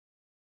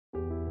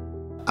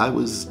I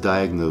was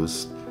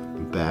diagnosed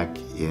back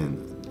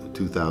in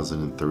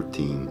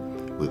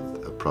 2013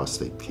 with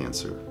prostate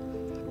cancer.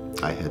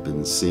 I had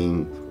been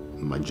seeing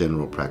my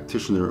general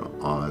practitioner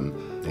on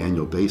an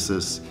annual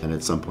basis, and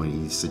at some point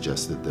he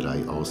suggested that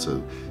I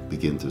also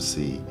begin to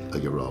see a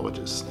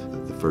urologist.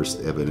 The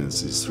first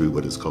evidence is through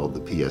what is called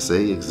the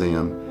PSA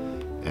exam,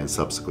 and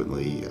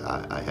subsequently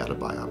I had a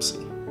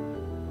biopsy,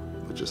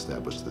 which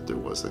established that there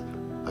was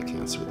a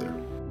cancer there.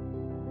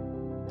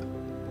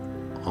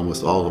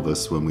 Almost all of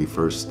us, when we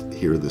first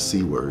hear the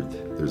C word,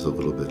 there's a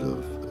little bit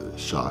of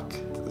shock,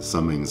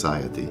 some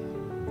anxiety.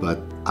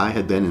 But I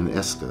had been in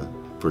ESCA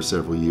for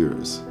several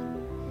years.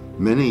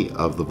 Many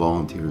of the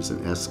volunteers in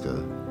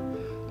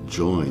ESCA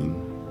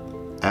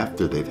join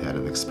after they've had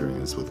an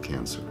experience with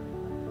cancer.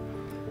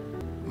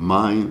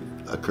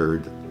 Mine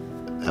occurred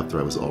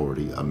after I was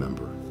already a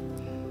member.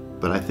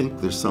 But I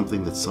think there's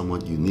something that's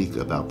somewhat unique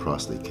about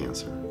prostate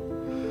cancer,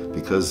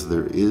 because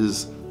there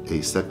is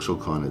a sexual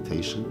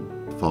connotation.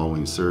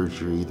 Following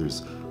surgery,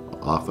 there's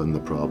often the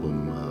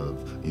problem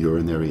of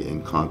urinary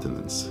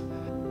incontinence.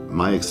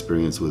 My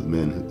experience with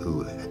men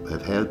who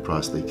have had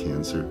prostate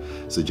cancer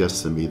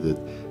suggests to me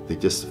that they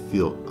just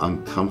feel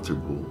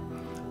uncomfortable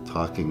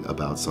talking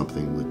about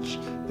something which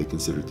they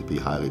consider to be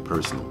highly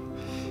personal.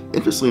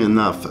 Interestingly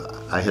enough,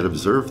 I had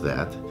observed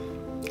that,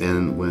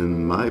 and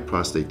when my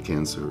prostate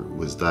cancer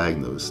was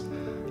diagnosed,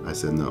 I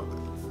said, no,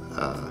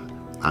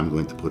 I'm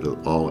going to put it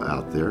all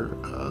out there.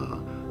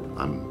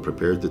 I'm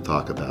prepared to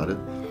talk about it.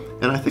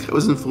 And I think I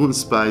was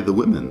influenced by the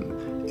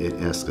women in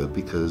ESCA,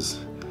 because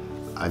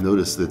I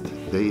noticed that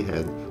they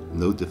had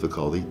no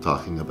difficulty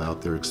talking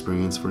about their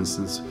experience, for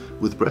instance,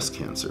 with breast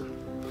cancer.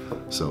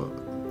 So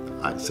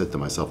I said to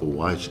myself, well,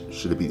 why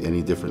should it be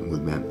any different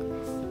with men?